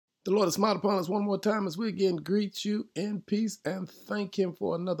The Lord has smiled upon us one more time as we again greet you in peace and thank Him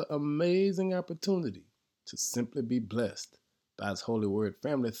for another amazing opportunity to simply be blessed by His holy word.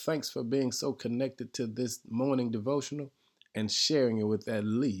 Family, thanks for being so connected to this morning devotional and sharing it with at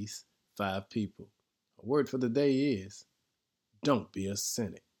least 5 people. A word for the day is, don't be a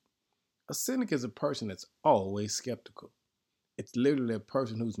cynic. A cynic is a person that's always skeptical. It's literally a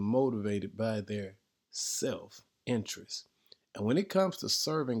person who's motivated by their self-interest. And when it comes to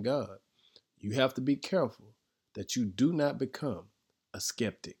serving God, you have to be careful that you do not become a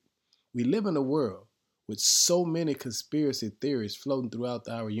skeptic. We live in a world with so many conspiracy theories floating throughout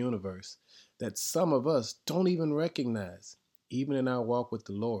our universe that some of us don't even recognize, even in our walk with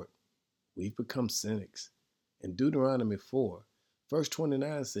the Lord. We've become cynics. In Deuteronomy 4, verse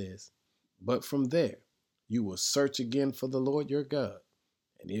 29 says, "But from there you will search again for the Lord your God,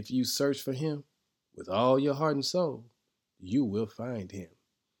 and if you search for Him with all your heart and soul, you will find Him."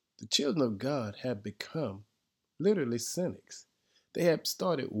 The children of God have become literally cynics. They have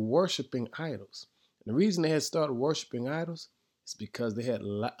started worshiping idols. And the reason they had started worshiping idols is because they had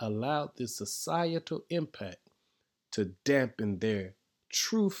allowed this societal impact to dampen their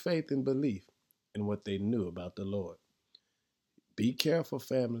true faith and belief in what they knew about the Lord. Be careful,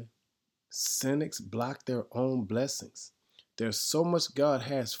 family. Cynics block their own blessings. There's so much God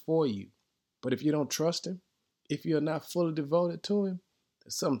has for you, but if you don't trust Him, if you're not fully devoted to Him,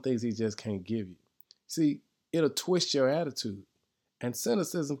 there's some things He just can't give you. See, it'll twist your attitude, and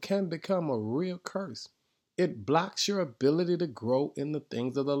cynicism can become a real curse. It blocks your ability to grow in the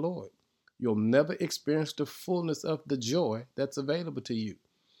things of the Lord. You'll never experience the fullness of the joy that's available to you.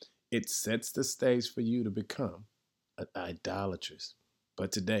 It sets the stage for you to become an idolatrous.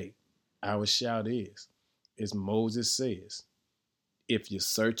 But today, our shout is, as Moses says, if you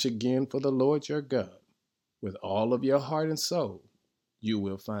search again for the Lord your God with all of your heart and soul, you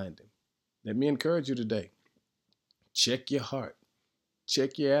will find Him. Let me encourage you today. Check your heart.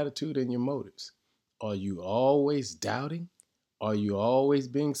 Check your attitude and your motives. Are you always doubting? Are you always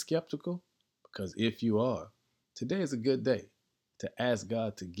being skeptical? Because if you are, today is a good day to ask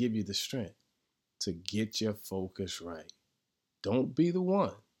God to give you the strength to get your focus right. Don't be the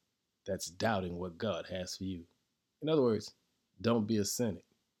one that's doubting what God has for you. In other words, don't be a cynic.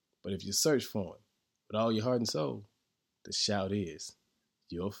 But if you search for Him with all your heart and soul, the shout is,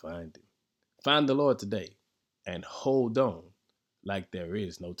 you'll find Him. Find the Lord today and hold on like there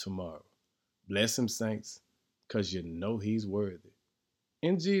is no tomorrow. Bless Him, saints, because you know He's worthy.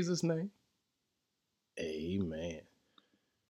 In Jesus' name, amen.